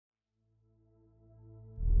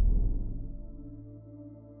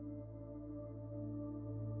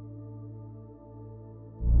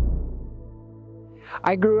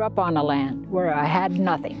I grew up on a land where I had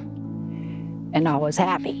nothing, and I was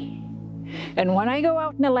happy. And when I go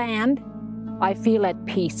out in the land, I feel at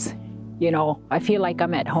peace. You know, I feel like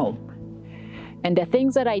I'm at home. And the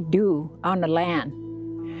things that I do on the land,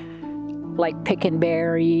 like picking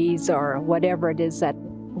berries or whatever it is that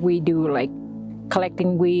we do, like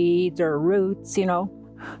collecting weeds or roots, you know,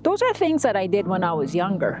 those are things that I did when I was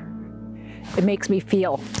younger. It makes me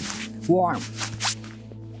feel warm.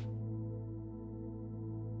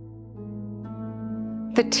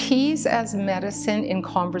 The Teas as Medicine in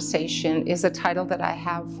Conversation is a title that I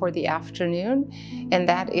have for the afternoon, and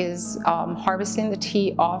that is harvesting the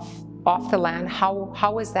tea off the land.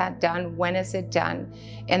 How is that done? When is it done?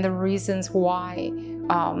 And the reasons why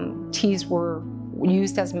teas were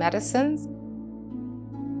used as medicines.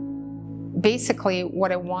 Basically,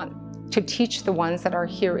 what I want to teach the ones that are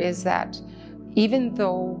here is that even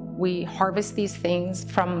though we harvest these things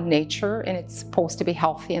from nature and it's supposed to be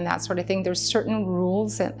healthy and that sort of thing, there's certain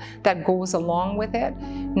rules that goes along with it,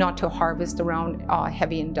 not to harvest around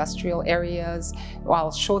heavy industrial areas.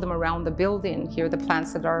 I'll show them around the building here, the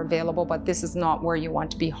plants that are available, but this is not where you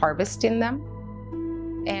want to be harvesting them.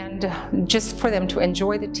 And just for them to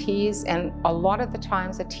enjoy the teas, and a lot of the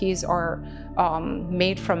times the teas are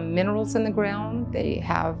made from minerals in the ground. They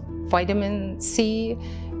have vitamin C,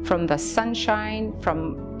 from the sunshine,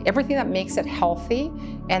 from everything that makes it healthy,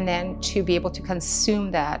 and then to be able to consume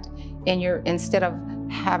that in instead of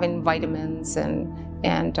having vitamins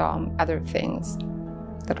and other things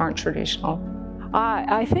that aren't traditional.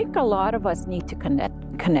 I think a lot of us need to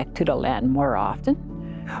connect to the land more often,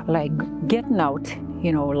 like getting out,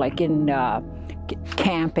 you know, like in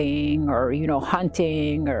camping or, you know,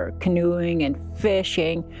 hunting or canoeing and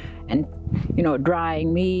fishing and, you know,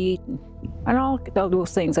 drying meat and all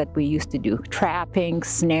those things that we used to do, trapping,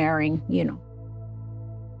 snaring, you know.